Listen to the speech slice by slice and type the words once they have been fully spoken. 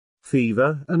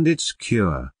fever and its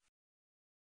cure.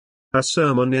 A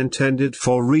sermon intended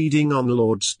for reading on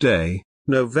Lord's Day,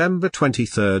 November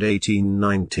 23,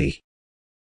 1890.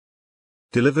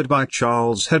 Delivered by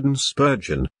Charles Haddon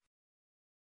Spurgeon.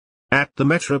 At the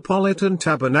Metropolitan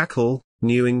Tabernacle,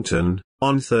 Newington,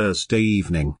 on Thursday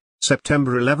evening,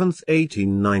 September 11,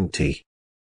 1890.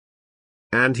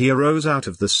 And he arose out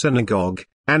of the synagogue,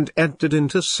 and entered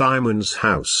into Simon's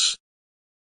house.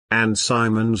 And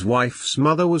Simon's wife's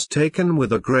mother was taken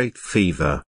with a great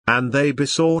fever, and they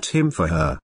besought him for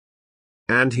her.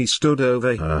 And he stood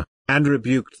over her, and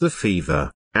rebuked the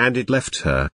fever, and it left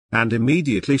her, and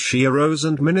immediately she arose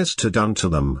and ministered unto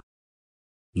them.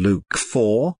 Luke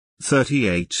 4,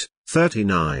 38,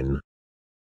 39.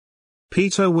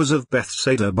 Peter was of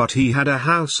Bethsaida, but he had a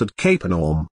house at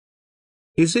Capernaum.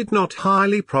 Is it not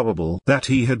highly probable that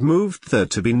he had moved there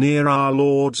to be near our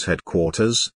Lord's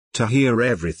headquarters, to hear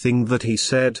everything that he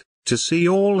said, to see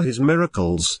all his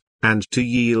miracles, and to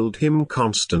yield him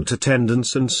constant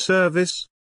attendance and service?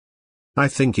 I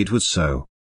think it was so.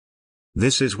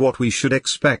 This is what we should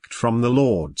expect from the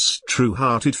Lord's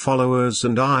true-hearted followers,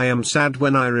 and I am sad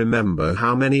when I remember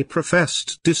how many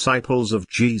professed disciples of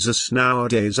Jesus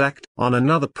nowadays act on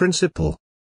another principle.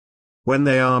 When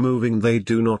they are moving, they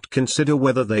do not consider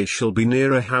whether they shall be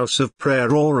near a house of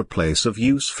prayer or a place of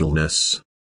usefulness.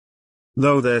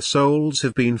 Though their souls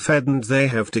have been fed and they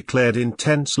have declared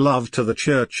intense love to the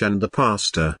church and the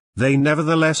pastor, they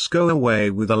nevertheless go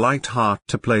away with a light heart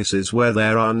to places where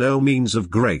there are no means of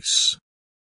grace.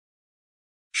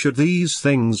 Should these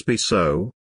things be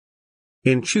so?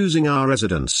 In choosing our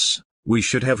residence, we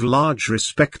should have large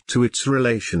respect to its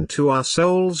relation to our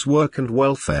soul's work and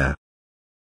welfare.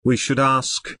 We should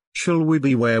ask, shall we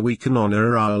be where we can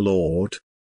honor our Lord?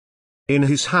 In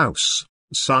his house,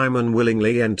 Simon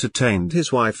willingly entertained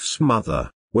his wife's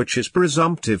mother, which is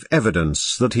presumptive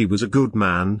evidence that he was a good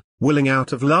man, willing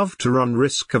out of love to run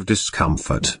risk of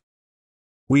discomfort.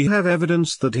 We have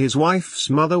evidence that his wife's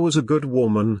mother was a good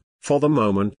woman, for the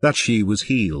moment that she was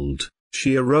healed,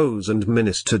 she arose and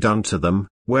ministered unto them,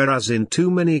 whereas in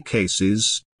too many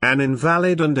cases, an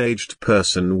invalid and aged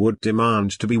person would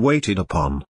demand to be waited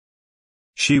upon.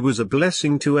 She was a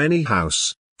blessing to any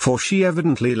house, for she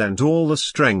evidently lent all the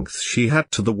strength she had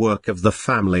to the work of the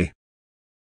family.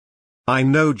 I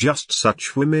know just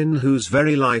such women whose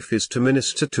very life is to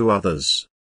minister to others.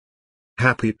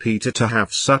 Happy Peter to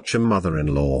have such a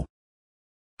mother-in-law.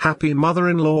 Happy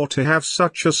mother-in-law to have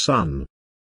such a son.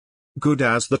 Good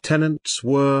as the tenants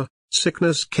were,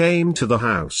 sickness came to the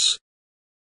house.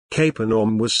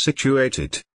 Capernaum was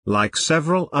situated, like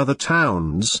several other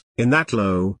towns, in that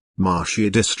low, marshy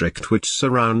district which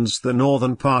surrounds the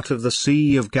northern part of the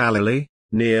Sea of Galilee,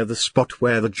 near the spot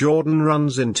where the Jordan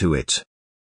runs into it.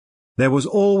 There was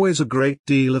always a great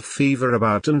deal of fever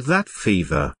about, and that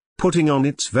fever, putting on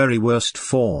its very worst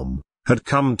form, had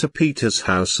come to Peter's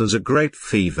house as a great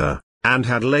fever, and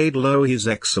had laid low his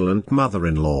excellent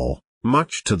mother-in-law,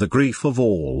 much to the grief of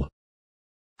all.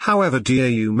 However dear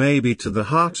you may be to the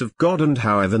heart of God, and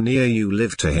however near you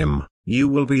live to him, you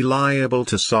will be liable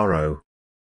to sorrow.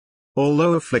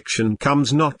 Although affliction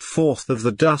comes not forth of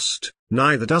the dust,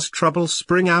 neither does trouble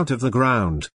spring out of the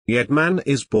ground, yet man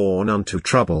is born unto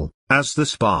trouble, as the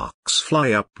sparks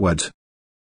fly upward.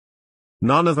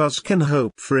 None of us can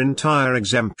hope for entire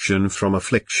exemption from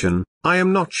affliction. I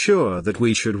am not sure that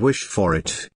we should wish for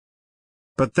it.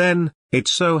 But then, it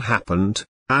so happened,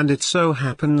 and it so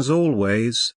happens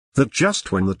always, that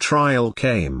just when the trial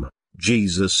came,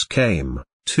 Jesus came,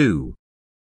 too.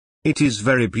 It is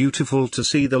very beautiful to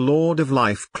see the Lord of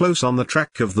life close on the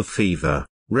track of the fever,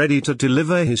 ready to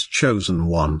deliver his chosen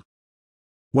one.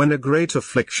 When a great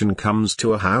affliction comes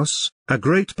to a house, a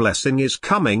great blessing is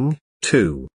coming,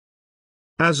 too.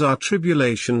 As our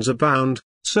tribulations abound,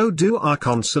 so do our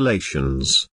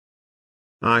consolations.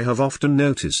 I have often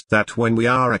noticed that when we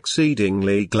are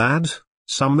exceedingly glad,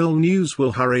 some ill news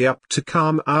will hurry up to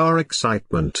calm our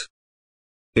excitement.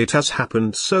 It has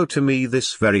happened so to me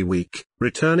this very week.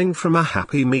 Returning from a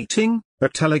happy meeting, a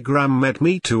telegram met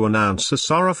me to announce a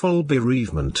sorrowful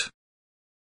bereavement.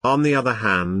 On the other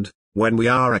hand, when we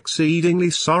are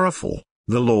exceedingly sorrowful,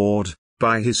 the Lord,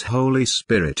 by his Holy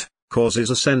Spirit, causes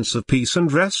a sense of peace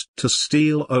and rest to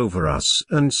steal over us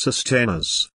and sustain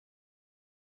us.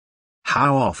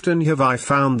 How often have I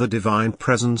found the divine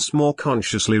presence more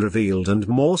consciously revealed and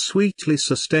more sweetly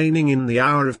sustaining in the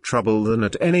hour of trouble than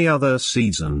at any other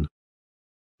season.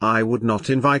 I would not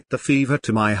invite the fever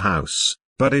to my house,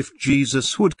 but if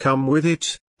Jesus would come with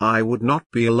it, I would not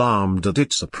be alarmed at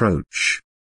its approach.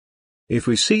 If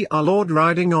we see our Lord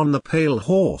riding on the pale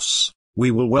horse, we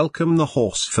will welcome the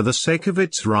horse for the sake of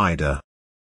its rider.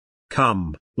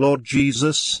 Come, Lord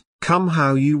Jesus, come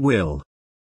how you will.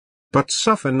 But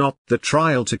suffer not the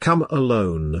trial to come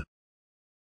alone.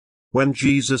 When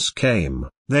Jesus came,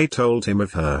 they told him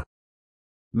of her.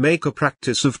 Make a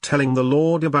practice of telling the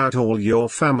Lord about all your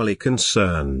family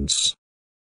concerns.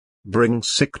 Bring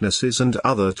sicknesses and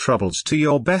other troubles to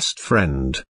your best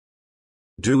friend.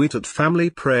 Do it at family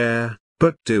prayer,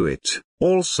 but do it,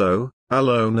 also,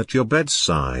 alone at your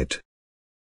bedside.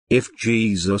 If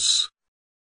Jesus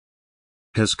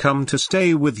has come to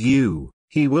stay with you,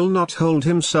 he will not hold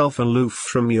himself aloof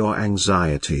from your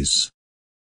anxieties.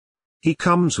 He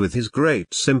comes with his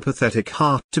great sympathetic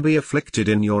heart to be afflicted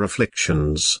in your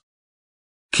afflictions.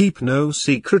 Keep no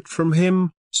secret from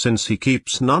him, since he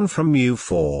keeps none from you,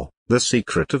 for the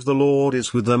secret of the Lord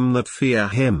is with them that fear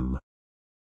him.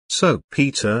 So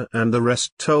Peter and the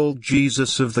rest told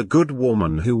Jesus of the good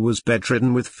woman who was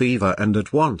bedridden with fever, and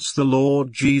at once the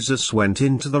Lord Jesus went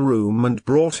into the room and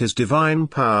brought his divine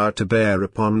power to bear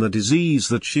upon the disease,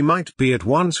 that she might be at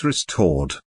once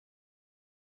restored.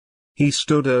 He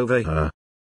stood over her.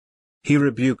 He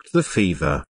rebuked the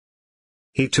fever.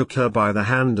 He took her by the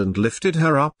hand and lifted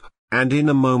her up, and in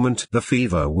a moment the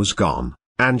fever was gone,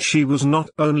 and she was not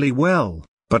only well,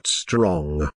 but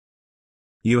strong.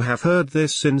 You have heard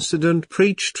this incident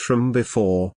preached from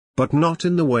before, but not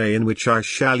in the way in which I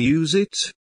shall use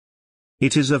it.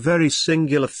 It is a very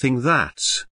singular thing that,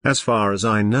 as far as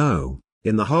I know,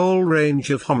 in the whole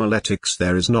range of homiletics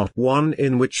there is not one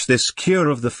in which this cure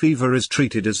of the fever is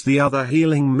treated as the other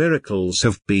healing miracles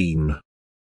have been.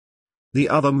 The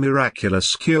other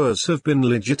miraculous cures have been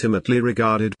legitimately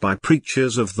regarded by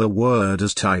preachers of the word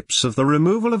as types of the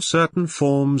removal of certain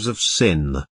forms of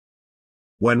sin.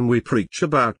 When we preach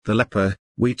about the leper,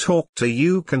 we talk to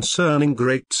you concerning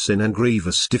great sin and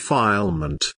grievous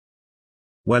defilement.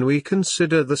 When we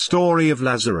consider the story of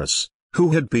Lazarus,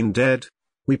 who had been dead,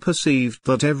 we perceived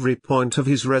that every point of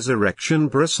his resurrection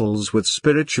bristles with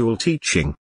spiritual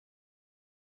teaching.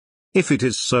 If it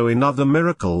is so in other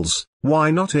miracles,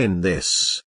 why not in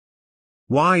this?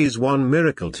 Why is one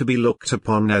miracle to be looked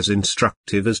upon as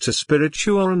instructive as to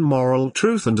spiritual and moral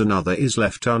truth, and another is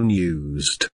left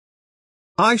unused?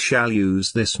 I shall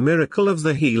use this miracle of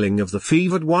the healing of the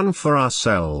fevered one for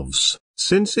ourselves,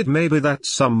 since it may be that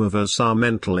some of us are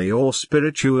mentally or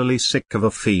spiritually sick of a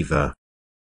fever.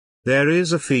 There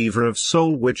is a fever of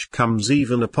soul which comes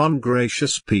even upon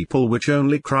gracious people, which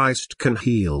only Christ can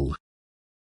heal.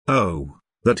 Oh,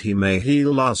 that he may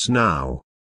heal us now.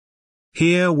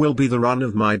 Here will be the run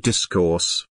of my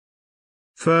discourse.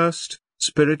 First,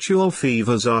 spiritual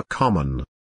fevers are common.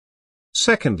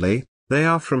 Secondly, they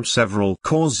are from several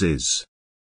causes.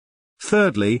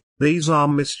 Thirdly, these are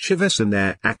mischievous in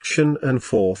their action, and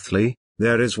fourthly,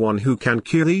 there is one who can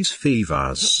cure these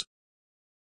fevers.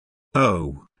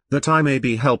 Oh, that I may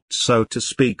be helped so to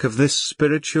speak of this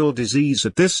spiritual disease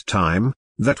at this time,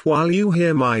 that while you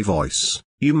hear my voice,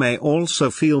 you may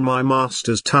also feel my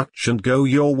Master's touch and go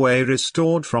your way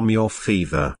restored from your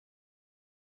fever.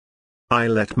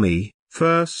 Let me,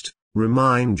 first,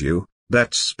 remind you,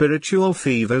 that spiritual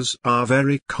fevers are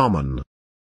very common.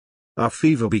 A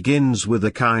fever begins with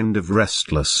a kind of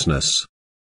restlessness.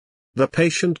 The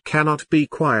patient cannot be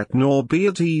quiet nor be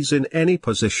at ease in any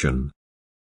position.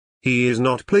 He is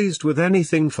not pleased with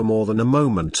anything for more than a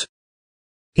moment.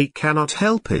 He cannot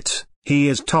help it, he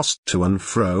is tossed to and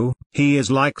fro, he is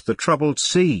like the troubled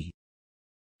sea.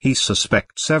 He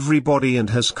suspects everybody and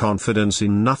has confidence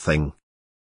in nothing.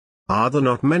 Are there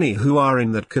not many who are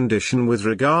in that condition with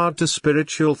regard to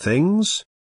spiritual things?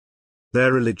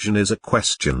 Their religion is a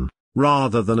question,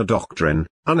 rather than a doctrine,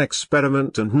 an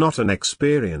experiment and not an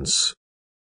experience.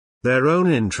 Their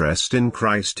own interest in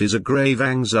Christ is a grave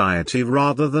anxiety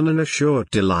rather than an assured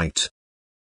delight.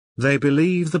 They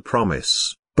believe the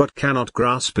promise, but cannot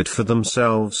grasp it for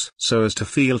themselves so as to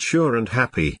feel sure and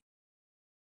happy.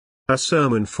 A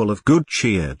sermon full of good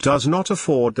cheer does not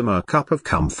afford them a cup of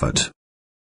comfort.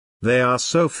 They are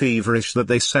so feverish that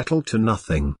they settle to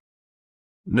nothing.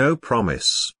 No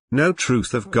promise, no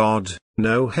truth of God,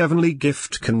 no heavenly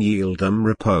gift can yield them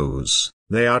repose.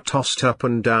 They are tossed up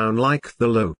and down like the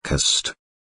locust.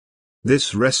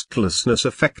 This restlessness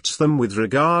affects them with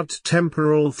regard to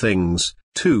temporal things,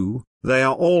 too. They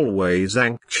are always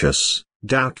anxious,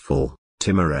 doubtful,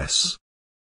 timorous.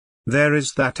 There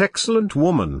is that excellent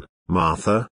woman,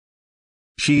 Martha.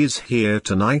 She is here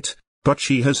tonight, but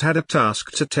she has had a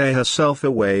task to tear herself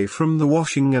away from the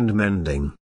washing and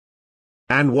mending.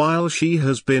 And while she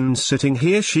has been sitting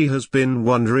here, she has been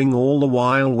wondering all the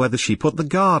while whether she put the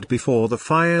guard before the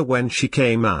fire when she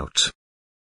came out.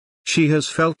 She has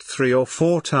felt 3 or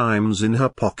 4 times in her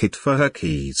pocket for her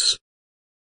keys.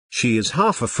 She is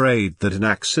half afraid that an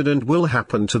accident will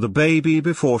happen to the baby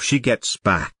before she gets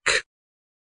back.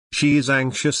 She is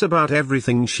anxious about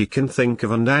everything she can think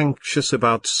of and anxious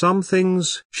about some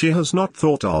things she has not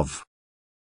thought of.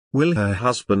 Will her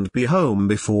husband be home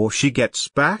before she gets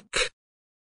back?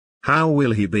 How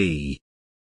will he be?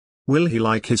 Will he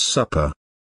like his supper?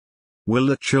 Will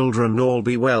the children all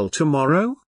be well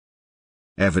tomorrow?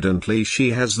 Evidently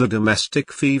she has the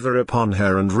domestic fever upon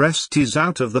her and rest is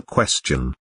out of the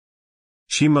question.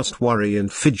 She must worry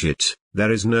and fidget,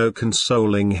 there is no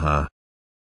consoling her.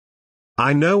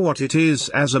 I know what it is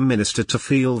as a minister to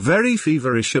feel very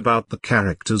feverish about the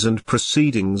characters and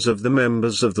proceedings of the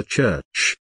members of the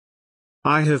church.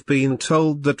 I have been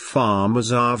told that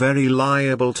farmers are very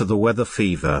liable to the weather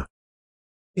fever.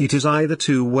 It is either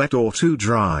too wet or too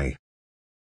dry.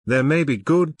 There may be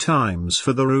good times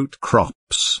for the root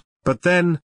crops, but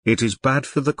then, it is bad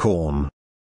for the corn.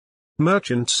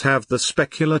 Merchants have the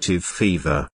speculative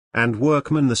fever, and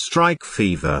workmen the strike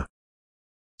fever.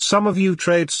 Some of you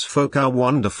tradesfolk are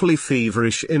wonderfully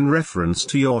feverish in reference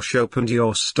to your shop and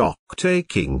your stock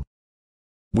taking.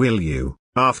 Will you,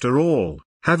 after all,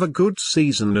 have a good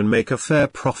season and make a fair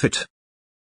profit?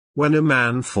 When a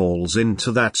man falls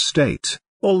into that state,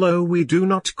 although we do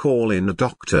not call in a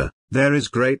doctor, there is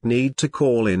great need to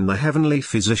call in the heavenly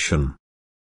physician.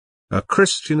 A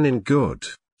Christian in good,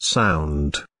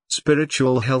 sound,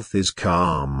 spiritual health is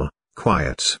calm,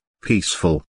 quiet,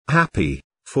 peaceful, happy,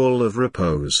 full of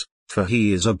repose, for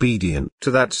he is obedient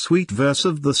to that sweet verse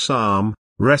of the psalm,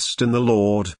 "Rest in the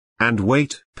Lord, and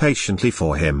wait patiently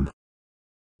for him."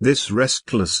 This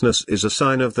restlessness is a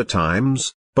sign of the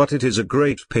times, but it is a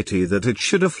great pity that it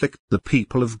should afflict the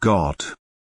people of God.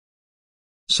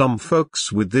 Some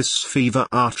folks with this fever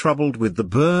are troubled with the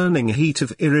burning heat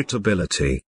of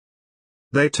irritability.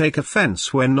 They take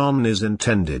offense where none is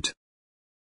intended.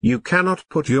 You cannot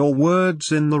put your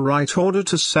words in the right order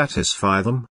to satisfy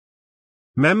them.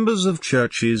 Members of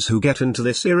churches who get into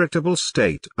this irritable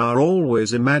state are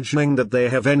always imagining that they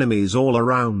have enemies all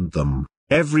around them.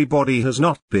 Everybody has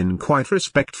not been quite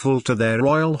respectful to their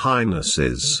royal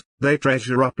highnesses. They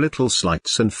treasure up little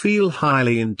slights and feel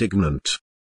highly indignant.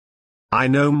 I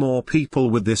know more people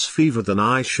with this fever than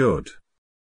I should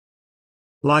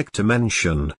like to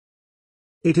mention.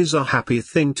 It is a happy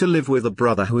thing to live with a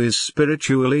brother who is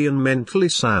spiritually and mentally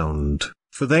sound,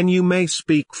 for then you may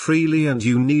speak freely and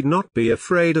you need not be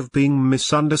afraid of being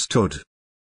misunderstood.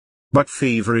 But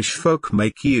feverish folk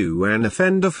make you an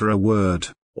offender for a word,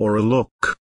 or a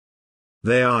look.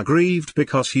 They are grieved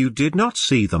because you did not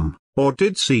see them, or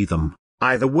did see them.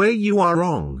 Either way you are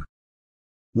wrong.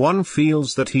 One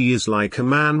feels that he is like a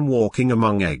man walking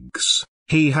among eggs.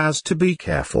 He has to be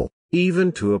careful,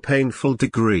 even to a painful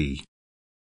degree.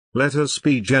 Let us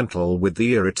be gentle with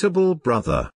the irritable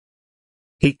brother.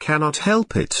 He cannot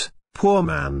help it, poor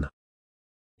man.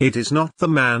 It is not the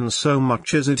man so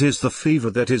much as it is the fever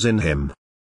that is in him.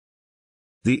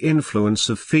 The influence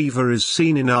of fever is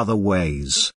seen in other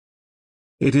ways.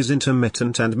 It is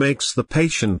intermittent and makes the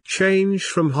patient change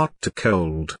from hot to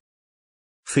cold.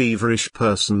 Feverish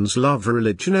persons love a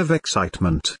religion of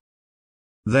excitement.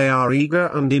 They are eager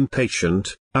and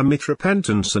impatient, omit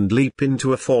repentance and leap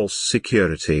into a false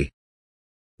security.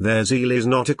 Their zeal is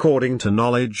not according to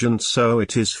knowledge, and so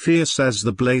it is fierce as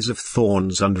the blaze of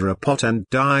thorns under a pot and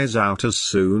dies out as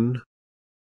soon.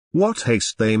 What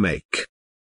haste they make!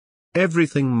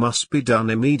 Everything must be done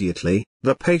immediately.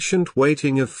 The patient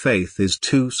waiting of faith is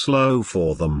too slow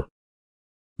for them.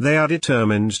 They are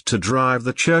determined to drive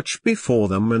the church before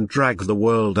them and drag the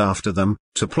world after them,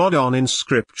 to plod on in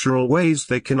scriptural ways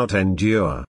they cannot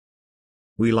endure.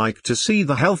 We like to see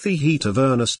the healthy heat of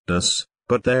earnestness,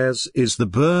 but theirs is the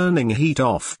burning heat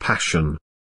of passion.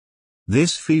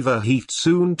 This fever heat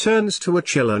soon turns to a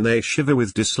chill and they shiver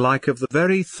with dislike of the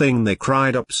very thing they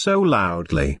cried up so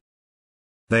loudly.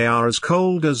 They are as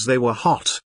cold as they were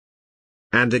hot.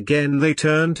 And again they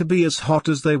turn to be as hot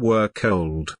as they were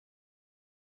cold.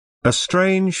 A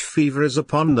strange fever is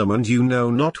upon them and you know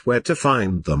not where to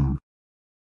find them.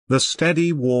 The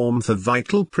steady warmth of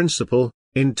vital principle,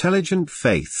 intelligent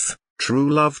faith, true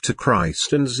love to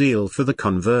Christ and zeal for the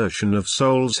conversion of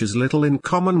souls has little in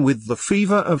common with the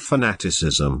fever of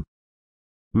fanaticism.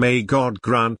 May God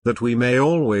grant that we may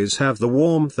always have the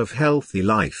warmth of healthy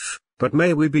life, but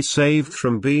may we be saved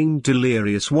from being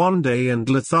delirious one day and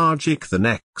lethargic the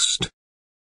next.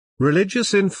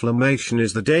 Religious inflammation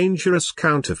is the dangerous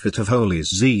counterfeit of holy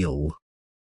zeal.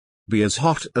 Be as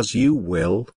hot as you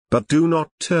will, but do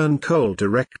not turn cold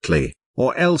directly,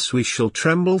 or else we shall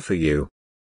tremble for you.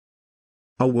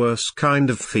 A worse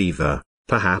kind of fever,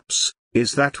 perhaps,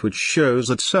 is that which shows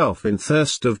itself in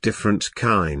thirst of different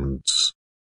kinds.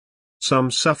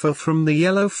 Some suffer from the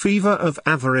yellow fever of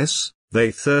avarice,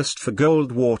 they thirst for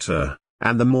gold water,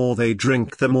 and the more they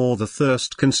drink the more the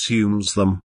thirst consumes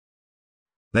them.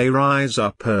 They rise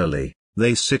up early,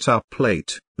 they sit up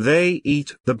late, they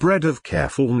eat the bread of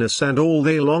carefulness, and all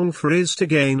they long for is to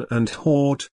gain and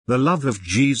hoard. The love of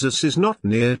Jesus is not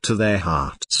near to their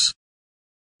hearts.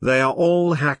 They are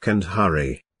all hack and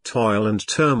hurry, toil and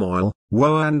turmoil,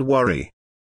 woe and worry.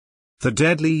 The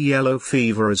deadly yellow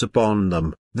fever is upon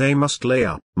them, they must lay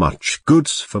up much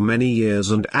goods for many years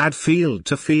and add field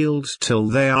to field till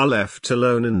they are left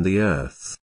alone in the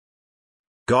earth.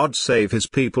 God save his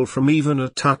people from even a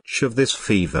touch of this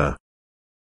fever.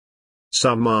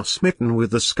 Some are smitten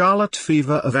with the scarlet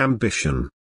fever of ambition.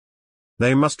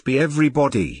 They must be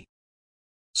everybody.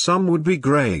 Some would be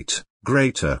great,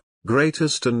 greater,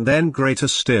 greatest, and then greater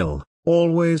still,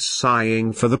 always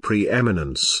sighing for the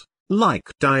preeminence,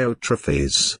 like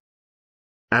Diotrephes.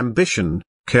 Ambition,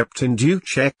 kept in due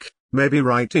check, may be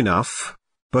right enough,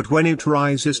 but when it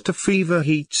rises to fever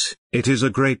heat, it is a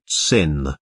great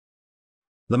sin.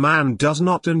 The man does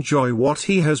not enjoy what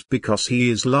he has because he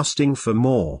is lusting for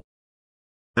more.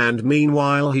 And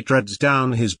meanwhile he treads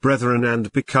down his brethren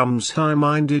and becomes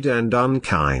high-minded and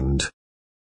unkind.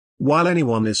 While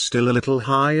anyone is still a little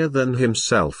higher than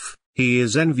himself, he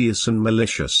is envious and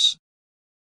malicious.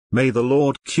 May the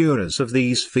Lord cure us of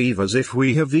these fevers if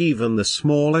we have even the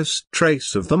smallest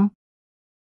trace of them.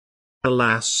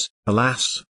 Alas,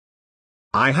 alas!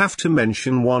 I have to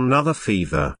mention one other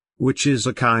fever, which is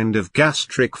a kind of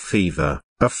gastric fever,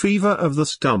 a fever of the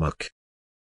stomach.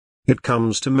 It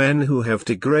comes to men who have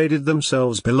degraded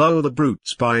themselves below the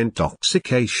brutes by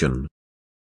intoxication.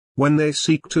 When they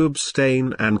seek to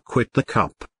abstain and quit the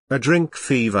cup, a drink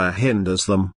fever hinders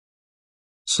them.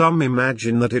 Some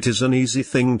imagine that it is an easy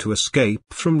thing to escape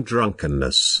from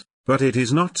drunkenness, but it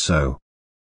is not so.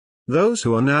 Those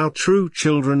who are now true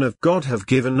children of God have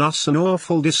given us an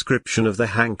awful description of the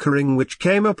hankering which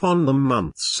came upon them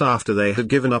months after they had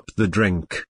given up the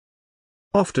drink.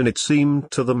 Often it seemed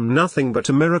to them nothing but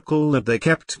a miracle that they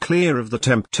kept clear of the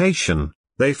temptation.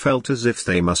 They felt as if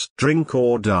they must drink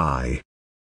or die.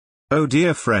 Oh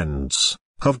dear friends,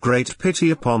 have great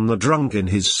pity upon the drunk in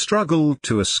his struggle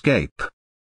to escape.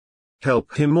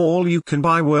 Help him all you can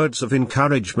by words of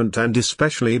encouragement, and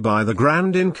especially by the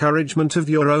grand encouragement of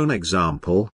your own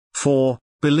example, for,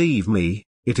 believe me,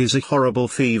 it is a horrible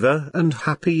fever, and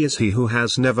happy is he who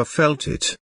has never felt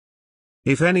it.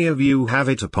 If any of you have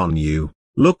it upon you,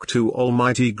 look to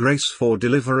Almighty grace for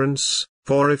deliverance,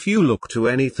 for if you look to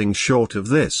anything short of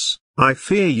this, I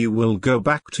fear you will go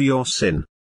back to your sin.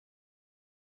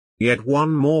 Yet one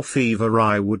more fever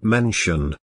I would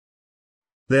mention.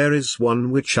 There is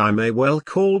one which I may well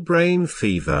call brain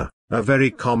fever, a very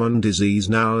common disease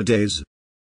nowadays.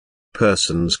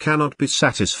 Persons cannot be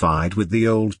satisfied with the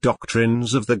old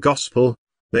doctrines of the gospel,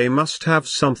 they must have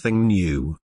something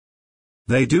new.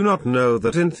 They do not know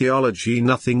that in theology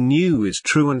nothing new is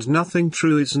true and nothing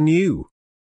true is new.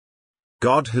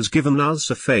 God has given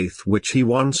us a faith which he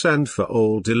once and for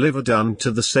all delivered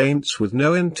unto the saints with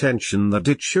no intention that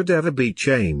it should ever be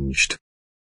changed.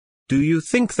 Do you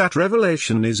think that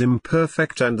revelation is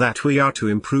imperfect and that we are to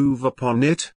improve upon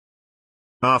it?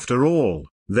 After all,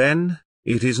 then,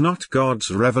 it is not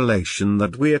God's revelation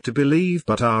that we are to believe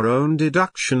but our own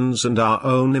deductions and our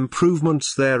own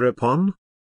improvements thereupon?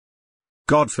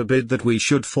 God forbid that we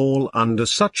should fall under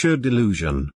such a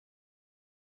delusion.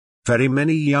 Very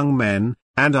many young men,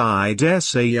 and I dare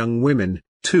say young women,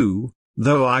 too,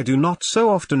 though I do not so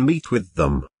often meet with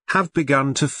them, have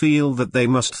begun to feel that they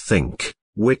must think,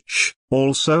 which,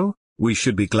 also, we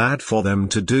should be glad for them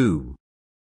to do.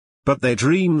 But they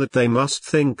dream that they must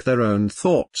think their own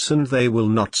thoughts, and they will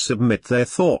not submit their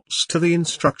thoughts to the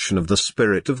instruction of the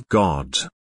Spirit of God.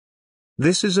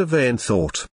 This is a vain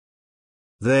thought.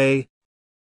 They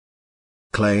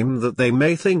claim that they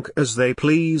may think as they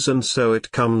please, and so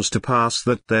it comes to pass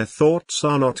that their thoughts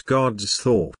are not God's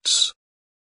thoughts.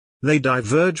 They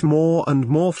diverge more and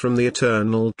more from the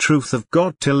eternal truth of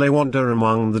God till they wander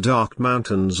among the dark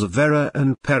mountains of error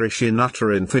and perish in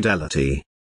utter infidelity.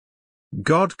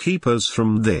 God keep us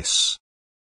from this.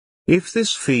 If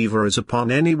this fever is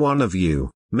upon any one of you,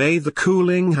 may the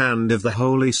cooling hand of the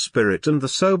Holy Spirit and the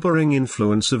sobering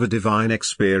influence of a divine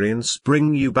experience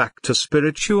bring you back to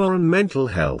spiritual and mental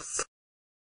health.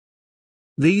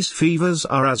 These fevers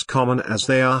are as common as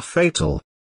they are fatal.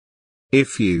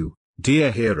 If you,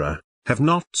 dear hearer, have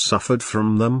not suffered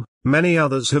from them, many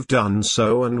others have done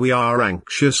so, and we are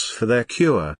anxious for their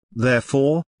cure.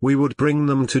 Therefore, we would bring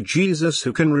them to Jesus,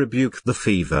 who can rebuke the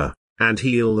fever, and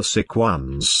heal the sick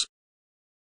ones.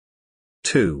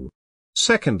 2.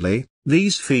 Secondly,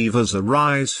 these fevers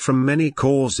arise from many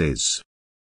causes.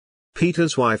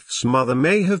 Peter's wife's mother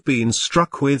may have been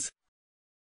struck with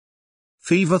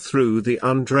fever through the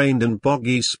undrained and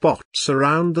boggy spots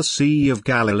around the Sea of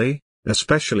Galilee,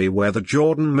 especially where the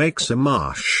Jordan makes a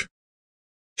marsh.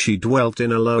 She dwelt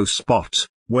in a low spot,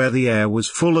 where the air was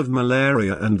full of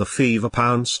malaria and the fever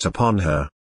pounced upon her.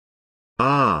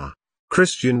 Ah,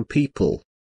 Christian people!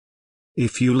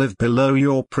 If you live below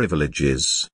your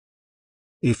privileges,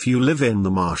 if you live in the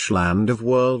marshland of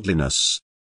worldliness,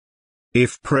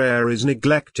 if prayer is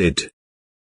neglected,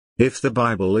 if the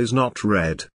Bible is not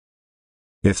read,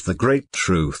 if the great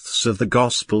truths of the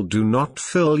gospel do not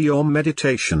fill your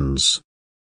meditations,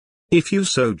 if you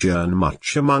sojourn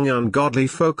much among ungodly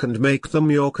folk and make them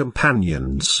your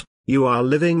companions, you are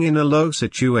living in a low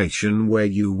situation where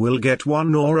you will get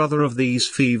one or other of these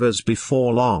fevers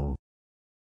before long.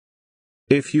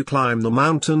 If you climb the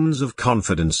mountains of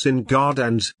confidence in God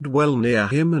and dwell near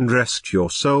Him and rest your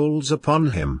souls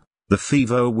upon Him, the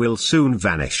fever will soon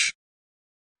vanish.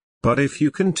 But if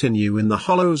you continue in the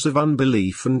hollows of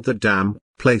unbelief and the damp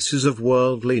places of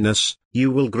worldliness,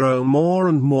 you will grow more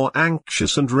and more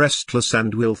anxious and restless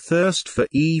and will thirst for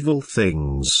evil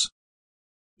things.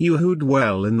 You who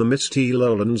dwell in the misty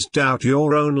lowlands doubt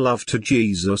your own love to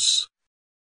Jesus.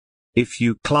 If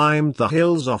you climbed the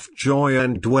hills of joy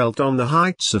and dwelt on the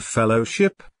heights of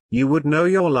fellowship, you would know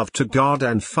your love to God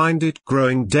and find it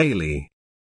growing daily.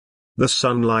 The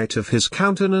sunlight of His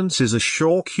countenance is a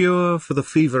sure cure for the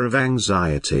fever of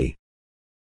anxiety.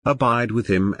 Abide with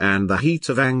Him and the heat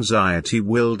of anxiety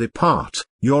will depart,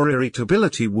 your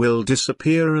irritability will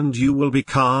disappear and you will be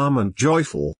calm and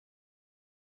joyful.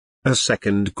 A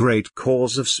second great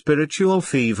cause of spiritual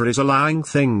fever is allowing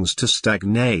things to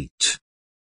stagnate.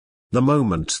 The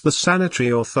moment the sanitary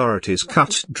authorities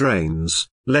cut drains,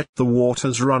 let the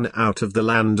waters run out of the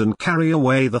land and carry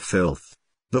away the filth,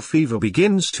 the fever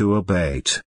begins to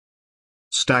abate.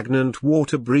 Stagnant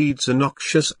water breeds a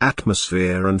noxious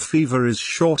atmosphere and fever is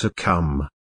sure to come.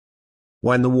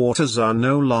 When the waters are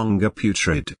no longer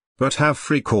putrid, but have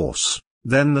free course,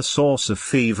 then the source of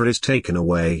fever is taken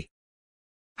away.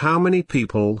 How many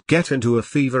people get into a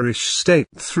feverish state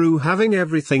through having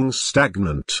everything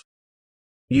stagnant?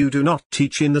 You do not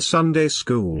teach in the Sunday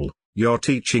school, your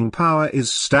teaching power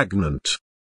is stagnant.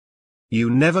 You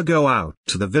never go out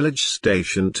to the village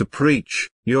station to preach,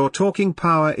 your talking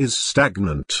power is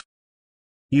stagnant.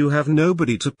 You have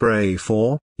nobody to pray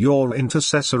for, your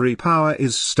intercessory power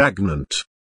is stagnant.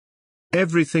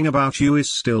 Everything about you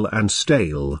is still and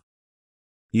stale.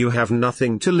 You have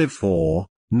nothing to live for,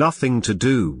 nothing to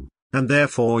do, and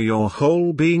therefore your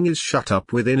whole being is shut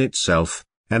up within itself,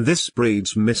 and this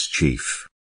breeds mischief.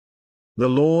 The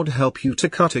Lord help you to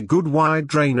cut a good wide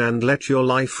drain and let your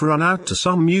life run out to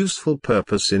some useful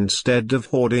purpose instead of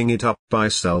hoarding it up by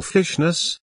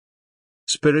selfishness.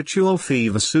 Spiritual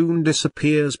fever soon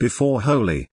disappears before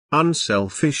holy,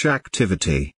 unselfish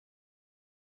activity.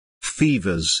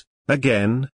 Fevers,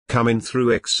 again, come in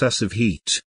through excessive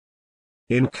heat.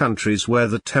 In countries where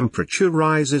the temperature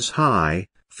rises high,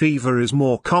 fever is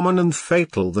more common and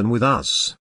fatal than with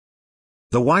us.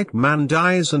 The white man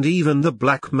dies and even the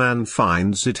black man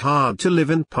finds it hard to live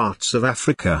in parts of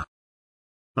Africa.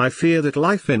 I fear that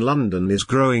life in London is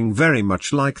growing very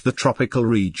much like the tropical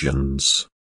regions.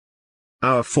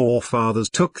 Our forefathers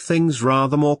took things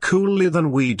rather more coolly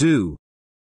than we do.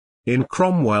 In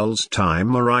Cromwell's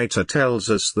time a writer tells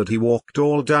us that he walked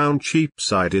all down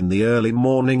Cheapside in the early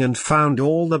morning and found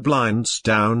all the blinds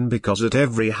down because at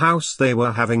every house they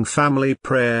were having family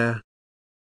prayer.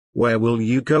 Where will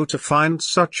you go to find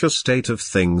such a state of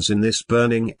things in this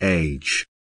burning age?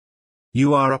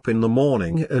 You are up in the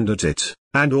morning and at it,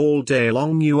 and all day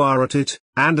long you are at it,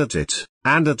 and at it,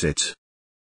 and at it.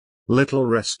 Little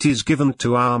rest is given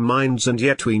to our minds and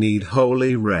yet we need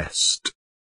holy rest.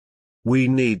 We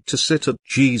need to sit at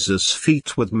Jesus'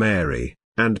 feet with Mary,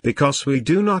 and because we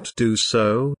do not do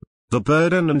so, the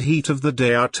burden and heat of the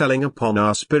day are telling upon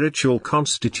our spiritual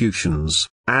constitutions,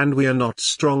 and we are not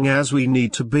strong as we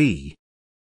need to be.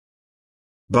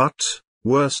 But,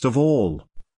 worst of all,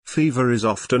 fever is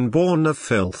often born of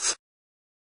filth.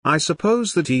 I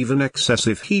suppose that even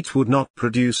excessive heat would not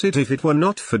produce it if it were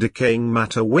not for decaying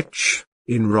matter which,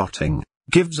 in rotting,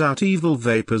 gives out evil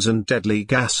vapors and deadly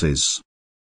gases.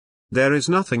 There is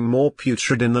nothing more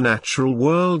putrid in the natural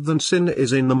world than sin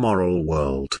is in the moral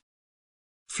world.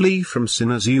 Flee from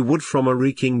sin as you would from a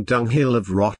reeking dunghill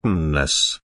of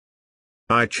rottenness.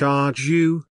 I charge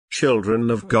you,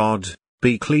 children of God,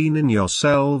 be clean in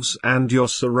yourselves and your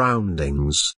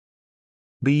surroundings.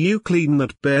 Be you clean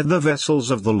that bear the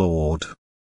vessels of the Lord.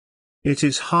 It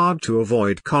is hard to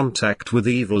avoid contact with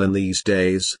evil in these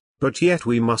days, but yet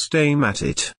we must aim at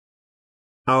it.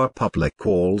 Our public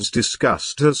calls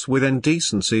disgust us with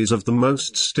indecencies of the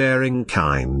most staring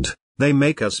kind, they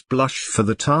make us blush for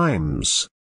the times.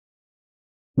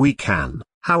 We can,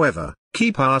 however,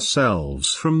 keep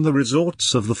ourselves from the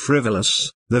resorts of the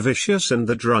frivolous, the vicious and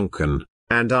the drunken,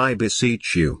 and I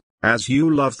beseech you, as you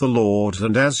love the Lord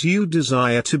and as you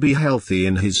desire to be healthy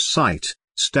in his sight,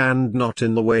 stand not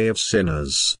in the way of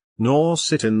sinners, nor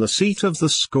sit in the seat of the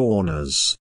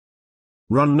scorners.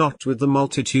 Run not with the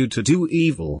multitude to do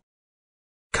evil.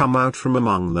 Come out from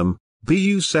among them, be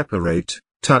you separate,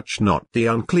 touch not the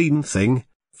unclean thing,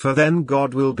 for then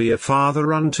God will be a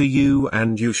father unto you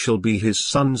and you shall be his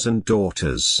sons and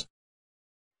daughters.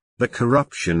 The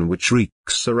corruption which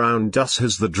reeks around us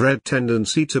has the dread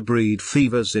tendency to breed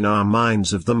fevers in our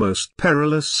minds of the most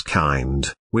perilous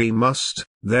kind. We must,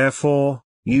 therefore,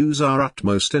 use our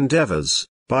utmost endeavors,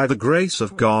 by the grace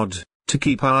of God, to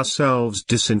keep ourselves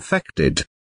disinfected.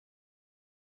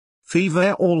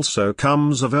 Fever also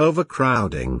comes of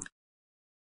overcrowding.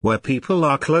 Where people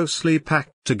are closely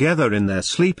packed together in their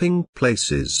sleeping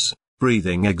places,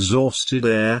 breathing exhausted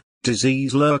air,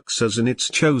 disease lurks as in its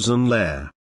chosen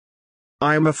lair.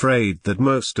 I am afraid that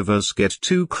most of us get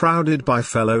too crowded by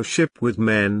fellowship with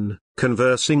men,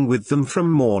 conversing with them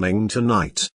from morning to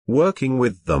night, working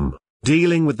with them,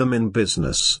 dealing with them in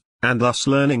business, and thus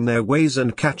learning their ways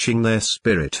and catching their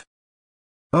spirit.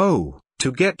 Oh,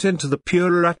 to get into the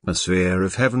purer atmosphere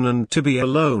of heaven and to be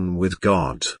alone with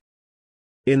God.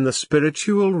 In the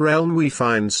spiritual realm we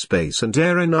find space and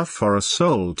air enough for a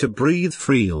soul to breathe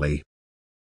freely.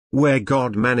 Where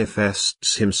God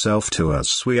manifests himself to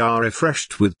us we are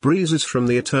refreshed with breezes from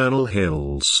the eternal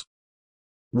hills.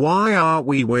 Why are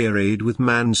we wearied with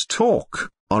man's talk,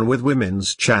 on with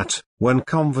women's chat, when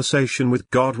conversation with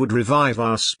God would revive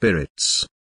our spirits?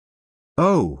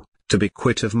 Oh, to be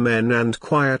quit of men and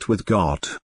quiet with God.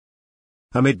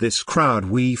 Amid this crowd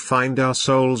we find our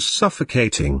souls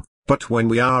suffocating, but when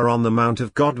we are on the Mount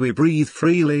of God we breathe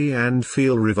freely and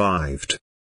feel revived.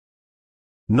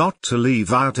 Not to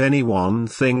leave out any one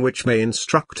thing which may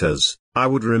instruct us, I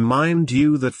would remind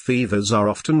you that fevers are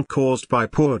often caused by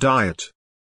poor diet.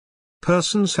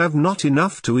 Persons have not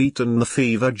enough to eat and the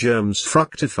fever germs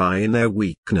fructify in their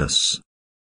weakness.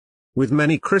 With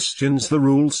many Christians the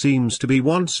rule seems to be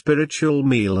one spiritual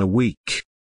meal a week.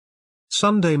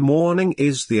 Sunday morning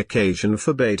is the occasion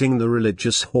for baiting the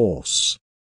religious horse.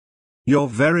 Your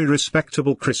very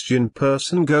respectable Christian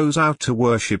person goes out to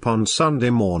worship on Sunday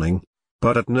morning,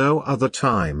 but at no other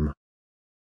time.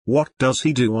 What does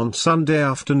he do on Sunday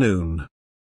afternoon?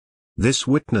 This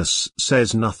witness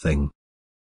says nothing.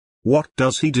 What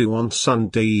does he do on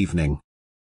Sunday evening?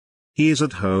 He is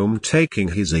at home taking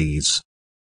his ease.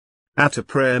 At a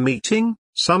prayer meeting,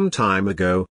 some time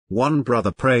ago, one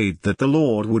brother prayed that the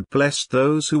Lord would bless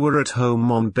those who were at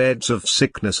home on beds of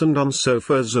sickness and on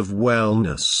sofas of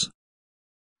wellness.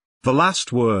 The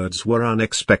last words were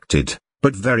unexpected,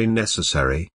 but very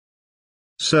necessary.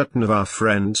 Certain of our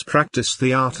friends practice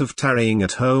the art of tarrying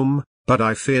at home, but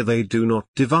I fear they do not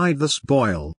divide the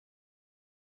spoil.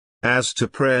 As to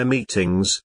prayer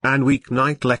meetings, and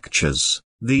weeknight lectures,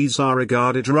 these are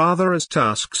regarded rather as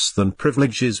tasks than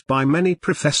privileges by many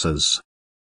professors.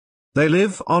 They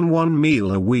live on one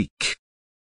meal a week.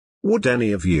 Would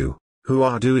any of you, who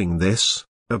are doing this,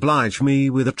 oblige me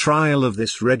with a trial of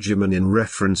this regimen in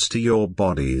reference to your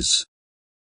bodies?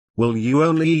 Will you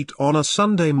only eat on a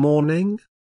Sunday morning?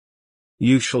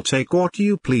 You shall take what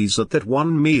you please at that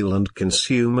one meal and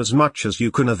consume as much as you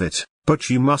can of it,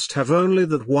 but you must have only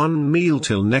that one meal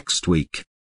till next week.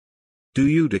 Do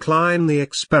you decline the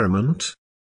experiment?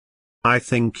 I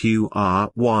think you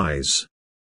are wise.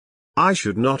 I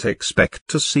should not expect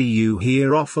to see you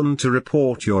here often to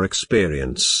report your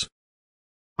experience.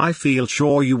 I feel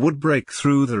sure you would break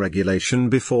through the regulation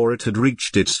before it had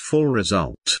reached its full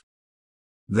result.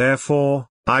 Therefore,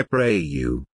 I pray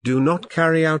you, do not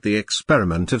carry out the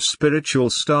experiment of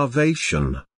spiritual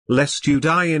starvation, lest you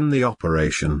die in the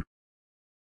operation.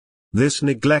 This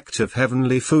neglect of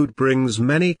heavenly food brings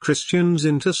many Christians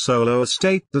into so low a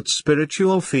state that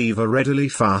spiritual fever readily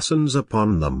fastens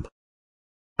upon them.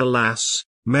 Alas,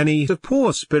 many eat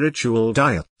poor spiritual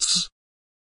diets.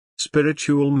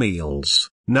 Spiritual meals,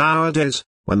 nowadays,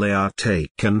 when they are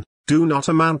taken, do not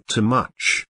amount to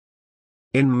much.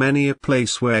 In many a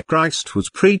place where Christ was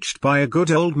preached by a good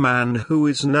old man who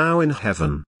is now in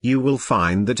heaven, you will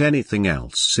find that anything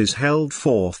else is held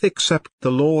forth except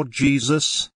the Lord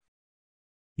Jesus.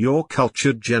 your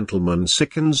cultured gentleman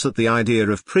sickens at the idea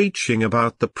of preaching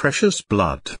about the precious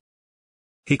blood.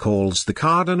 He calls the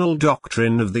cardinal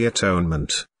doctrine of the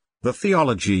atonement the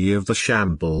theology of the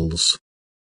shambles.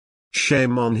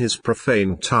 Shame on his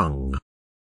profane tongue.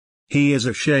 He is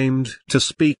ashamed to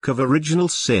speak of original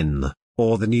sin,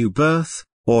 or the new birth,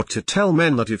 or to tell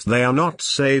men that if they are not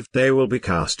saved they will be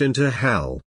cast into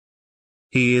hell.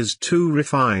 He is too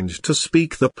refined to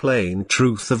speak the plain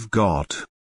truth of God.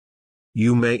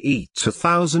 You may eat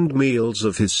 1,000 meals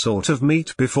of his sort of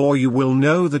meat before you will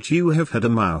know that you have had a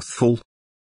mouthful.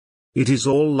 It is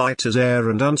all light as air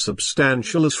and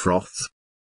unsubstantial as froth.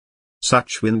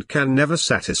 Such wind can never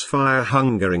satisfy a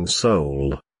hungering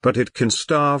soul, but it can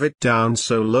starve it down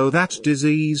so low that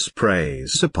disease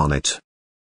preys upon it.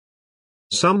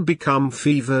 Some become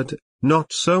fevered,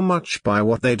 not so much by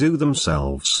what they do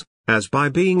themselves, as by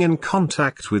being in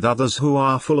contact with others who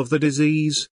are full of the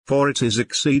disease, for it is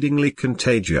exceedingly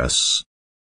contagious.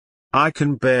 I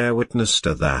can bear witness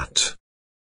to that.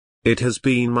 It has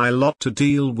been my lot to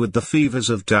deal with the fevers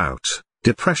of doubt,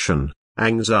 depression,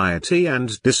 anxiety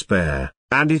and despair,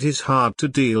 and it is hard to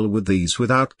deal with these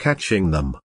without catching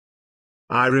them.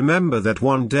 I remember that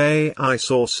one day I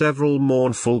saw several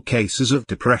mournful cases of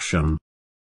depression.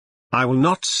 I will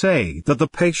not say that the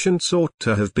patients ought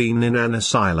to have been in an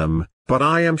asylum, but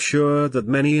I am sure that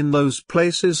many in those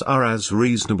places are as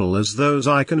reasonable as those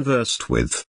I conversed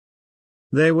with.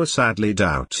 They were sadly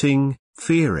doubting,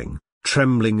 fearing,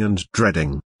 trembling and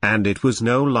dreading, and it was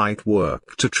no light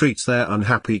work to treat their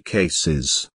unhappy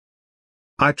cases.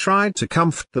 I tried to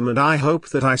comfort them and I hope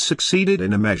that I succeeded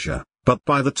in a measure, but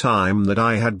by the time that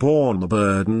I had borne the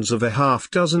burdens of a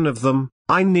half-dozen of them,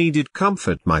 I needed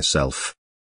comfort myself.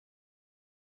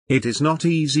 It is not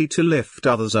easy to lift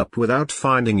others up without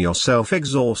finding yourself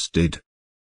exhausted.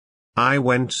 I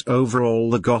went over all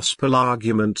the gospel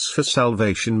arguments for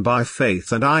salvation by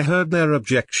faith and I heard their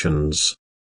objections.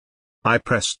 I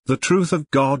pressed the truth of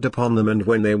God upon them and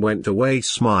when they went away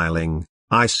smiling,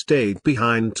 I stayed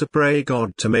behind to pray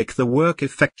God to make the work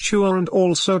effectual and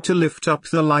also to lift up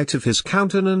the light of his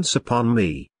countenance upon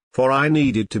me, for I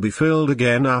needed to be filled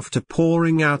again after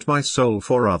pouring out my soul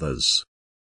for others.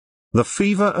 The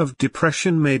fever of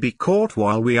depression may be caught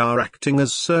while we are acting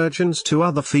as surgeons to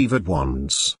other fevered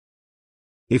ones.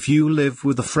 If you live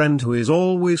with a friend who is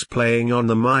always playing on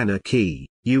the minor key,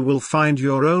 you will find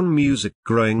your own music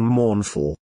growing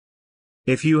mournful.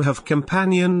 If you have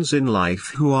companions in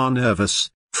life who are nervous,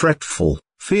 fretful,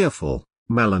 fearful,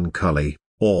 melancholy,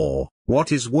 or,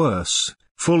 what is worse,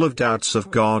 full of doubts of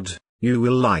God, you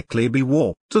will likely be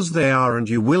warped as they are and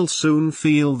you will soon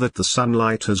feel that the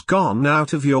sunlight has gone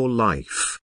out of your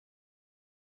life.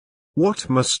 What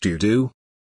must you do?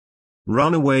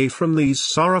 Run away from these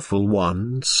sorrowful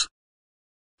ones?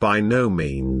 By no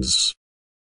means.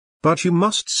 But you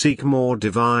must seek more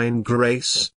divine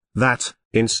grace, that,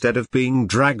 instead of being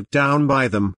dragged down by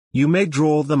them, you may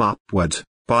draw them upward,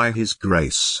 by his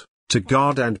grace, to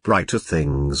God and brighter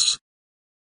things.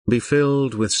 Be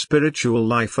filled with spiritual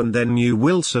life and then you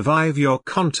will survive your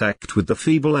contact with the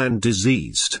feeble and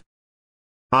diseased.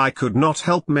 I could not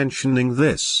help mentioning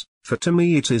this, for to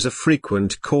me it is a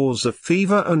frequent cause of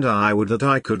fever and I would that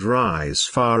I could rise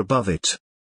far above it.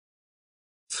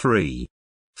 3.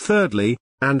 Thirdly,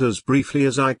 and as briefly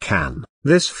as I can,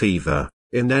 this fever,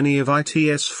 in any of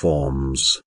its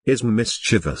forms, is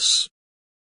mischievous.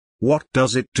 What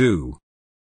does it do?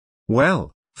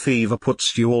 Well, fever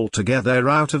puts you altogether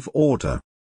out of order.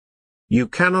 You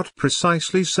cannot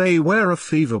precisely say where a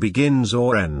fever begins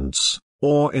or ends,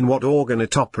 or in what organ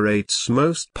it operates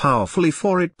most powerfully,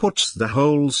 for it puts the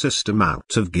whole system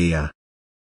out of gear.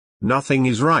 Nothing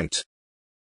is right.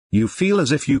 You feel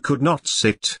as if you could not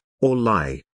sit, or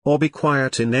lie, or be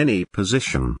quiet in any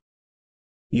position.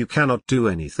 You cannot do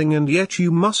anything and yet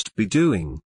you must be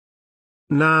doing.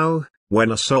 Now,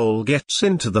 when a soul gets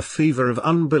into the fever of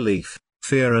unbelief,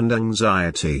 fear and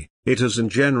anxiety, it is in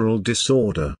general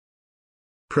disorder.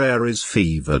 Prayer is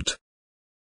fevered.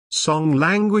 Song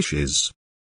languishes.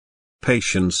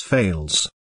 Patience fails.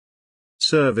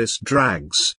 Service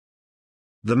drags.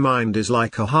 The mind is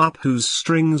like a harp whose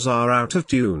strings are out of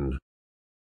tune.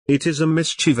 It is a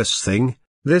mischievous thing,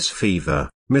 this fever,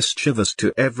 mischievous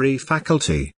to every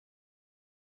faculty.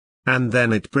 And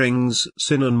then it brings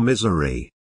sin and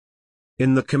misery.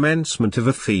 In the commencement of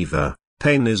a fever,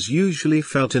 pain is usually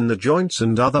felt in the joints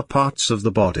and other parts of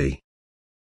the body.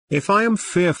 If I am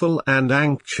fearful and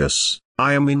anxious,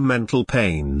 I am in mental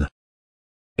pain.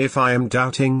 If I am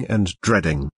doubting and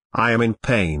dreading, I am in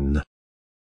pain.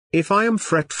 If I am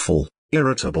fretful,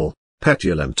 irritable,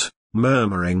 petulant,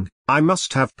 murmuring, I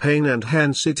must have pain, and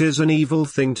hence it is an evil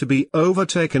thing to be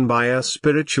overtaken by a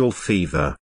spiritual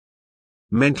fever.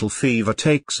 Mental fever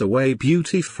takes away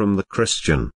beauty from the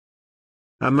Christian.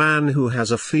 A man who has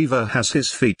a fever has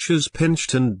his features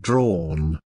pinched and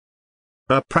drawn.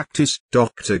 A practiced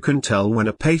doctor can tell when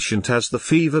a patient has the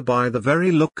fever by the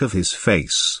very look of his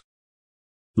face.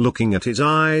 Looking at his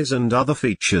eyes and other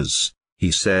features,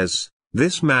 he says,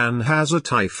 "This man has a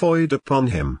typhoid upon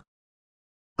him."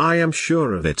 I am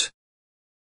sure of it.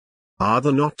 Are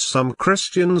there not some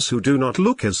Christians who do not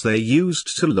look as they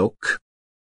used to look?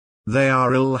 They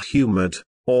are ill-humored,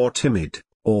 or timid,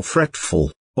 or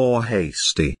fretful, or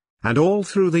hasty, and all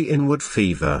through the inward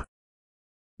fever.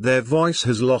 Their voice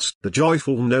has lost the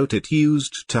joyful note it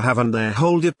used to have, and their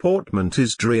whole deportment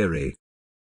is dreary.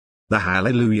 The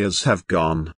hallelujahs have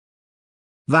gone.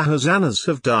 The hosannas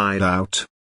have died out.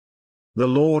 The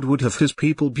Lord would have his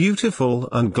people beautiful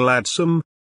and gladsome.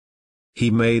 He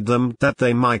made them that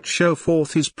they might show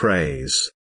forth his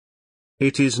praise.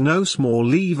 It is no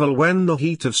small evil when the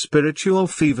heat of spiritual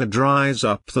fever dries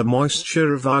up the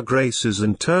moisture of our graces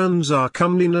and turns our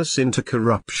comeliness into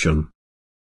corruption.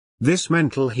 This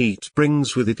mental heat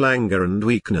brings with it languor and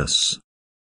weakness.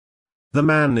 The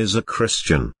man is a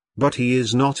Christian, but he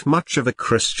is not much of a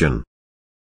Christian.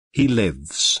 He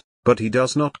lives, but he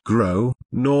does not grow,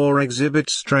 nor exhibit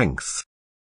strength.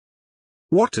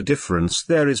 What a difference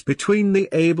there is between the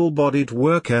able-bodied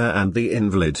worker and the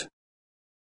invalid.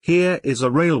 Here is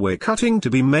a railway cutting to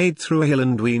be made through a hill,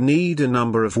 and we need a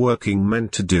number of working men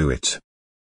to do it.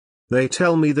 They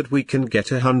tell me that we can get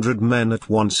 100 men at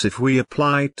once if we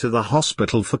apply to the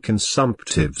hospital for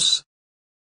consumptives.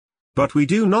 But we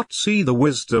do not see the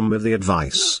wisdom of the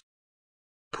advice.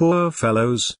 Poor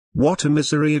fellows, what a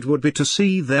misery it would be to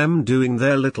see them doing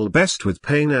their little best with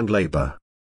pain and labor.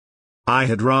 I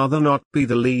had rather not be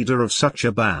the leader of such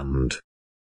a band.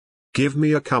 Give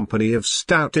me a company of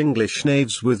stout English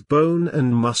knaves with bone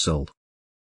and muscle.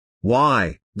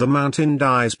 Why, the mountain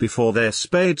dies before their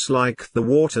spades like the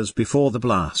waters before the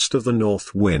blast of the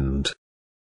north wind.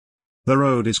 The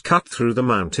road is cut through the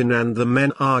mountain, and the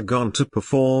men are gone to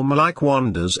perform like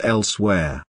wonders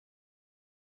elsewhere.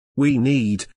 We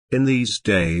need, in these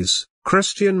days,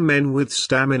 Christian men with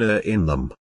stamina in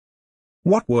them.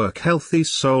 What work healthy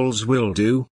souls will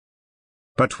do.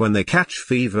 But when they catch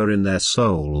fever in their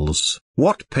souls,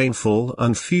 what painful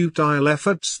and futile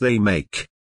efforts they make.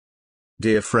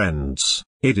 Dear friends,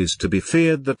 it is to be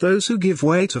feared that those who give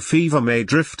way to fever may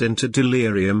drift into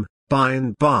delirium, by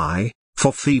and by,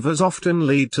 for fevers often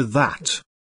lead to that.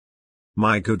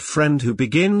 My good friend who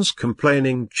begins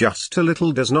complaining just a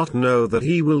little does not know that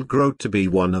he will grow to be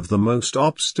one of the most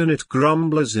obstinate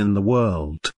grumblers in the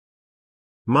world.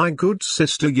 My good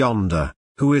sister yonder,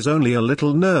 who is only a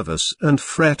little nervous and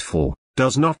fretful,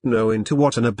 does not know into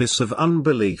what an abyss of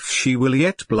unbelief she will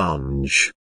yet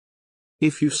plunge.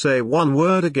 If you say one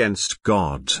word against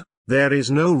God, there is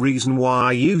no reason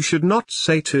why you should not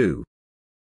say two.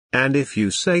 And if you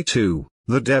say two,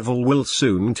 the devil will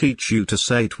soon teach you to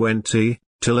say 20,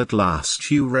 till at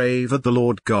last you rave at the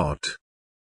Lord God.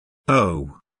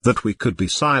 Oh, that we could be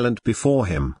silent before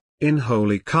him, in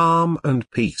holy calm and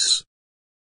peace.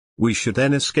 We should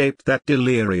then escape that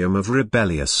delirium of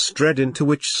rebellious dread into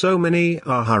which so many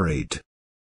are hurried.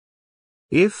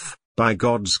 If, by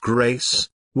God's grace,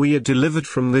 we are delivered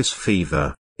from this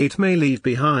fever, it may leave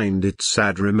behind its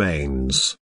sad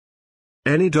remains.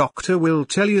 Any doctor will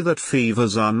tell you that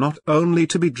fevers are not only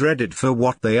to be dreaded for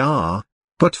what they are,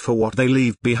 but for what they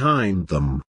leave behind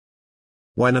them.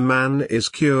 When a man is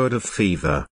cured of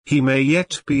fever, he may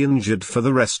yet be injured for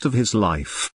the rest of his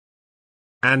life.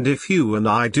 And if you and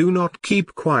I do not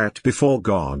keep quiet before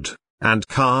God, and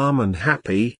calm and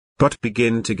happy, but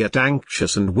begin to get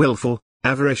anxious and willful,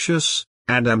 avaricious,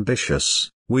 and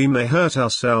ambitious, we may hurt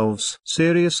ourselves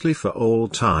seriously for all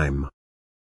time.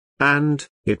 And,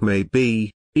 it may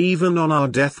be, even on our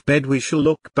deathbed we shall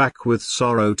look back with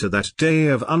sorrow to that day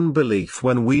of unbelief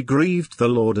when we grieved the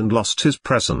Lord and lost his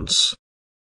presence.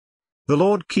 The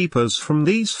Lord keep us from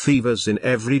these fevers in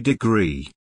every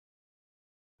degree.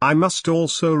 I must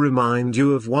also remind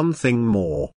you of one thing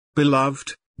more,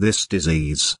 beloved, this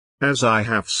disease, as I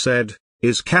have said,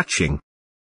 is catching.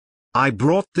 I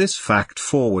brought this fact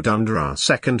forward under our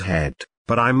second head,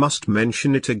 but I must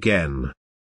mention it again.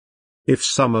 If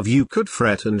some of you could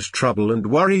fret and trouble and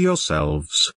worry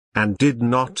yourselves, and did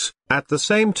not, at the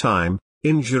same time,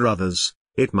 injure others,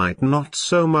 it might not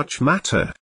so much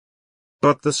matter.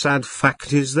 But the sad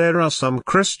fact is there are some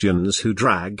Christians who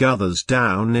drag others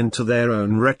down into their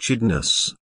own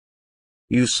wretchedness.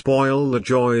 You spoil the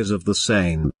joys of the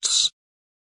saints.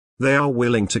 They are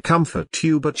willing to comfort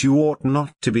you, but you ought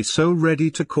not to be so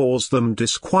ready to cause them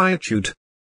disquietude.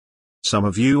 Some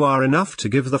of you are enough to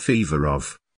give the fever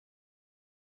of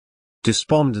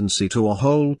despondency to a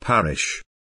whole parish.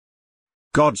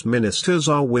 God's ministers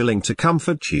are willing to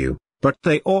comfort you, but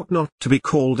they ought not to be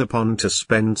called upon to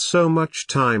spend so much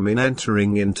time in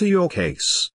entering into your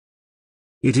case.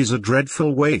 It is a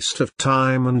dreadful waste of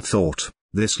time and thought,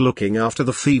 this looking after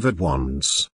the fevered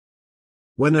ones.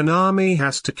 When an army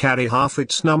has to carry half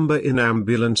its number in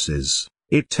ambulances,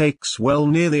 it takes well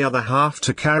near the other half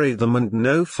to carry them, and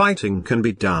no fighting can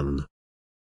be done.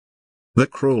 The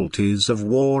cruelties of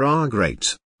war are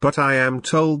great, but I am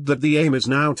told that the aim is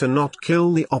now to not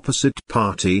kill the opposite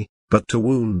party, but to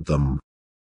wound them.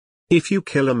 If you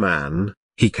kill a man,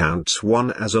 he counts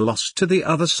one as a loss to the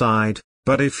other side,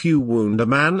 but if you wound a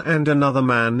man and another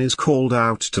man is called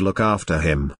out to look after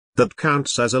him, that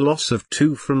counts as a loss of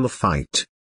two from the fight.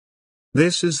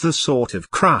 This is the sort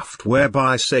of craft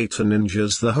whereby Satan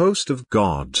injures the host of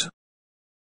God.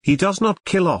 He does not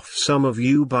kill off some of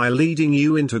you by leading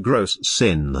you into gross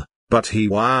sin, but he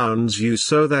wounds you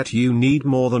so that you need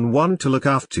more than one to look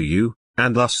after you,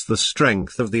 and thus the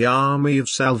strength of the army of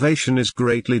salvation is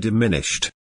greatly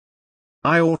diminished.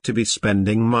 I ought to be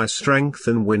spending my strength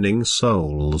in winning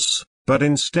souls, but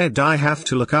instead I have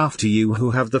to look after you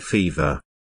who have the fever.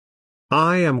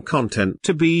 I am content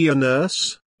to be a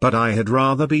nurse, but I had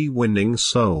rather be winning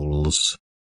souls.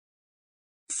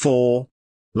 4.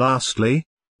 Lastly,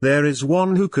 there is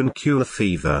one who can cure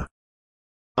fever.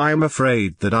 I am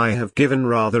afraid that I have given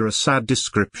rather a sad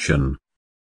description.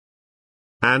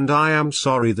 And I am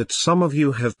sorry that some of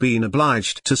you have been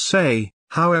obliged to say,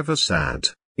 however sad,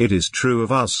 it is true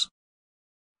of us.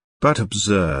 But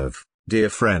observe, dear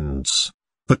friends,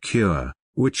 the cure,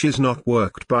 which is not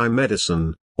worked by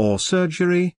medicine, or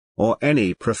surgery, or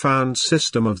any profound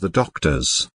system of the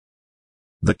doctors.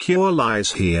 The cure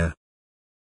lies here.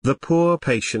 The poor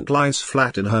patient lies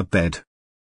flat in her bed.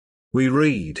 We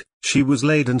read, she was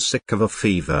laid and sick of a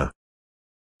fever.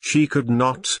 She could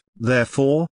not,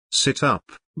 therefore, sit up,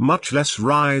 much less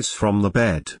rise from the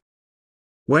bed.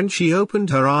 When she opened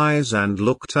her eyes and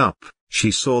looked up,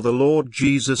 she saw the Lord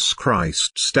Jesus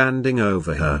Christ standing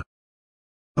over her.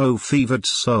 O fevered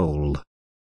soul!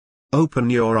 Open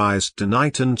your eyes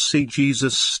tonight and see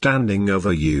Jesus standing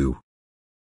over you.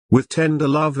 With tender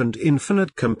love and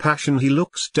infinite compassion he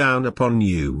looks down upon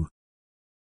you.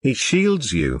 He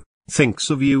shields you, thinks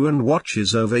of you and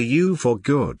watches over you for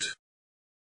good.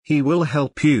 He will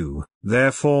help you,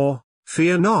 therefore,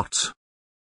 fear not.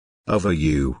 Over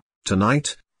you,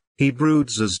 tonight, he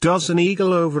broods as does an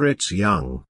eagle over its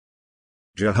young.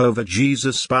 Jehovah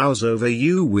Jesus bows over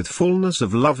you with fullness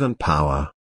of love and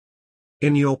power.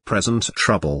 In your present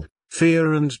trouble,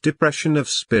 fear and depression of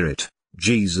spirit,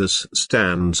 Jesus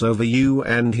stands over you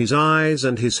and his eyes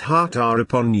and his heart are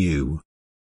upon you.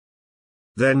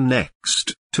 Then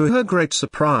next, to her great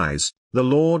surprise, the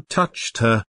Lord touched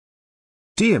her.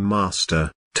 Dear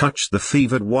Master, touch the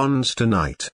fevered ones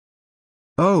tonight.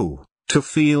 Oh, to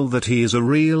feel that he is a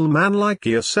real man like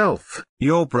yourself,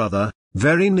 your brother,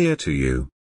 very near to you.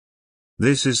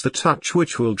 This is the touch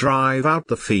which will drive out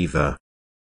the fever.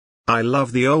 I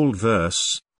love the old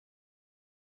verse.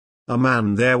 A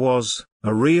man there was,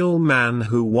 a real man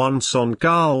who once on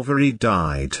Calvary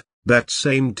died, that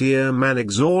same dear man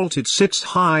exalted sits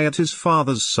high at his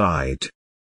Father's side.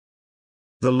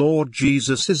 The Lord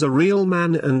Jesus is a real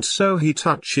man, and so he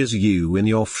touches you in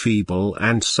your feeble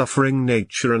and suffering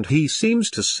nature, and he seems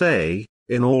to say,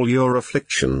 in all your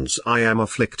afflictions I am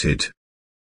afflicted.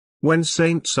 When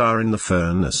saints are in the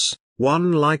furnace,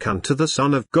 one like unto the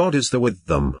Son of God is there with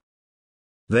them.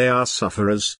 They are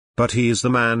sufferers, but he is the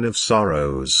man of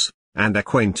sorrows, and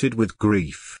acquainted with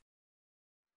grief.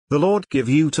 The Lord give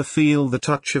you to feel the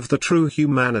touch of the true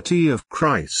humanity of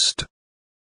Christ.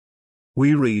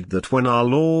 We read that when our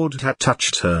Lord had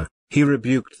touched her, he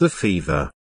rebuked the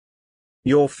fever.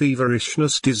 Your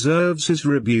feverishness deserves his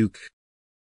rebuke.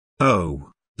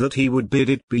 Oh, that he would bid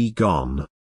it be gone.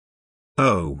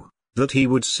 Oh, that he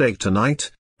would say tonight,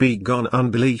 be gone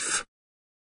unbelief.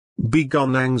 Be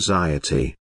gone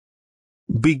anxiety.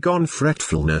 Be gone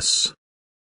fretfulness.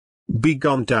 Be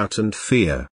gone doubt and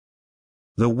fear.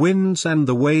 The winds and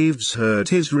the waves heard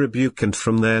his rebuke, and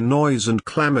from their noise and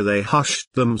clamour they hushed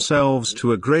themselves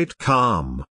to a great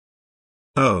calm.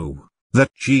 Oh,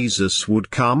 that Jesus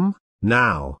would come,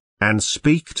 now, and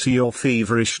speak to your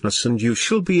feverishness, and you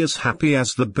shall be as happy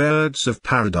as the birds of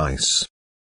paradise.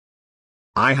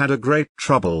 I had a great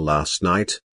trouble last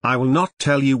night. I will not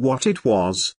tell you what it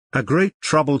was, a great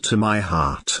trouble to my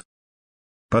heart.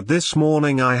 But this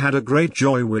morning I had a great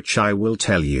joy which I will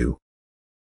tell you.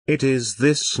 It is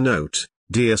this note: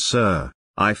 Dear Sir,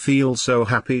 I feel so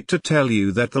happy to tell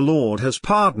you that the Lord has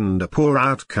pardoned a poor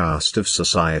outcast of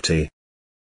society.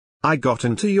 I got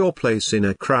into your place in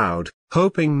a crowd,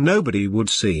 hoping nobody would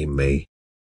see me.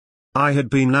 I had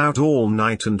been out all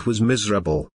night and was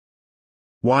miserable.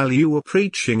 While you were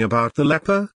preaching about the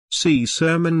leper, see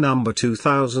sermon number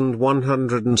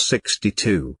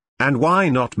 2162, and why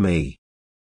not me?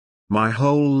 My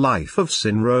whole life of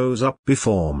sin rose up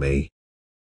before me.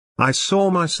 I saw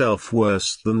myself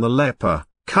worse than the leper,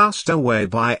 cast away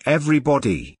by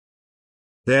everybody.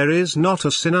 There is not a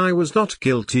sin I was not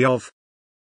guilty of.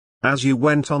 As you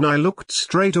went on, I looked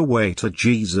straight away to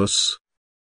Jesus.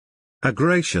 A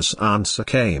gracious answer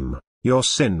came: your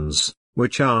sins,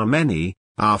 which are many,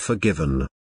 are forgiven.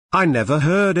 I never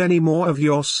heard any more of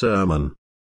your sermon.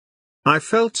 I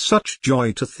felt such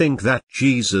joy to think that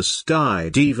Jesus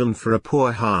died even for a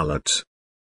poor harlot.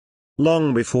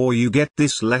 Long before you get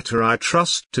this letter, I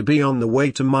trust to be on the way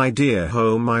to my dear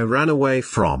home I ran away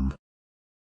from.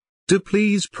 Do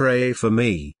please pray for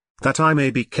me, that I may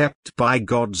be kept by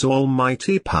God's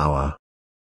almighty power.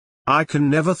 I can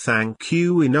never thank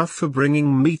you enough for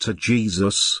bringing me to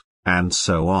Jesus, and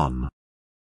so on.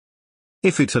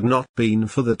 If it had not been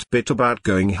for that bit about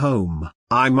going home,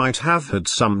 I might have had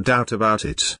some doubt about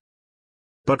it.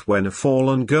 But when a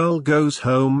fallen girl goes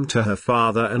home to her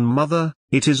father and mother,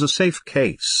 it is a safe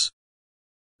case.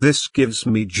 This gives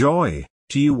me joy.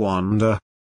 Do you wonder?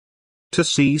 To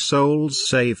see souls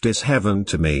saved is heaven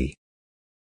to me.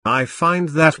 I find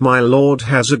that my Lord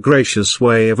has a gracious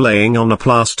way of laying on a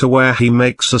plaster where he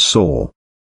makes a sore.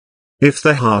 If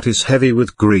the heart is heavy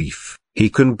with grief,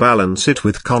 he can balance it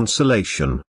with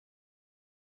consolation.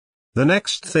 The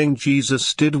next thing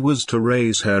Jesus did was to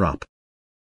raise her up.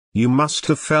 You must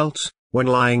have felt, when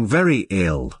lying very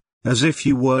ill, as if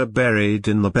you were buried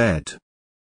in the bed.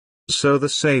 So the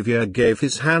Saviour gave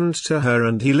his hand to her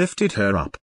and he lifted her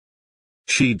up.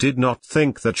 She did not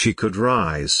think that she could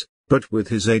rise, but with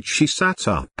his aid she sat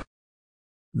up.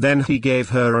 Then he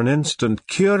gave her an instant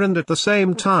cure and at the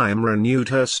same time renewed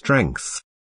her strength.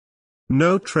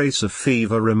 No trace of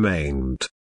fever remained.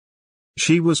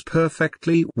 She was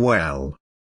perfectly well.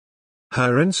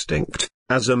 Her instinct,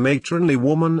 as a matronly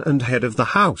woman and head of the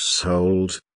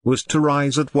household, was to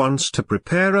rise at once to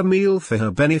prepare a meal for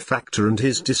her benefactor and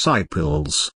his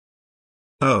disciples.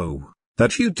 Oh,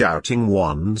 that you doubting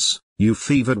ones, you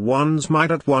fevered ones might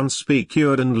at once be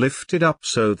cured and lifted up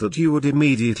so that you would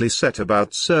immediately set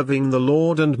about serving the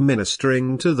Lord and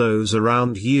ministering to those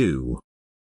around you.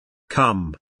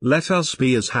 Come, let us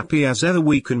be as happy as ever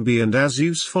we can be and as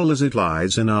useful as it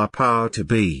lies in our power to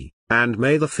be, and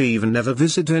may the fever never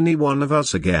visit any one of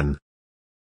us again.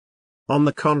 On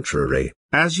the contrary,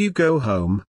 as you go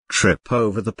home, trip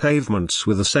over the pavements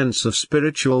with a sense of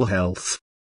spiritual health.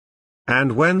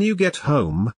 And when you get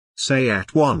home, say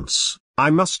at once, I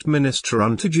must minister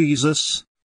unto Jesus.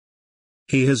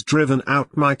 He has driven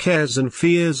out my cares and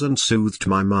fears and soothed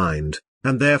my mind,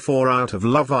 and therefore out of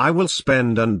love I will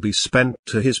spend and be spent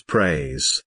to his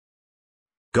praise.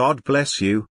 God bless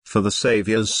you, for the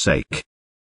Saviour's sake.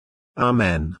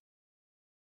 Amen.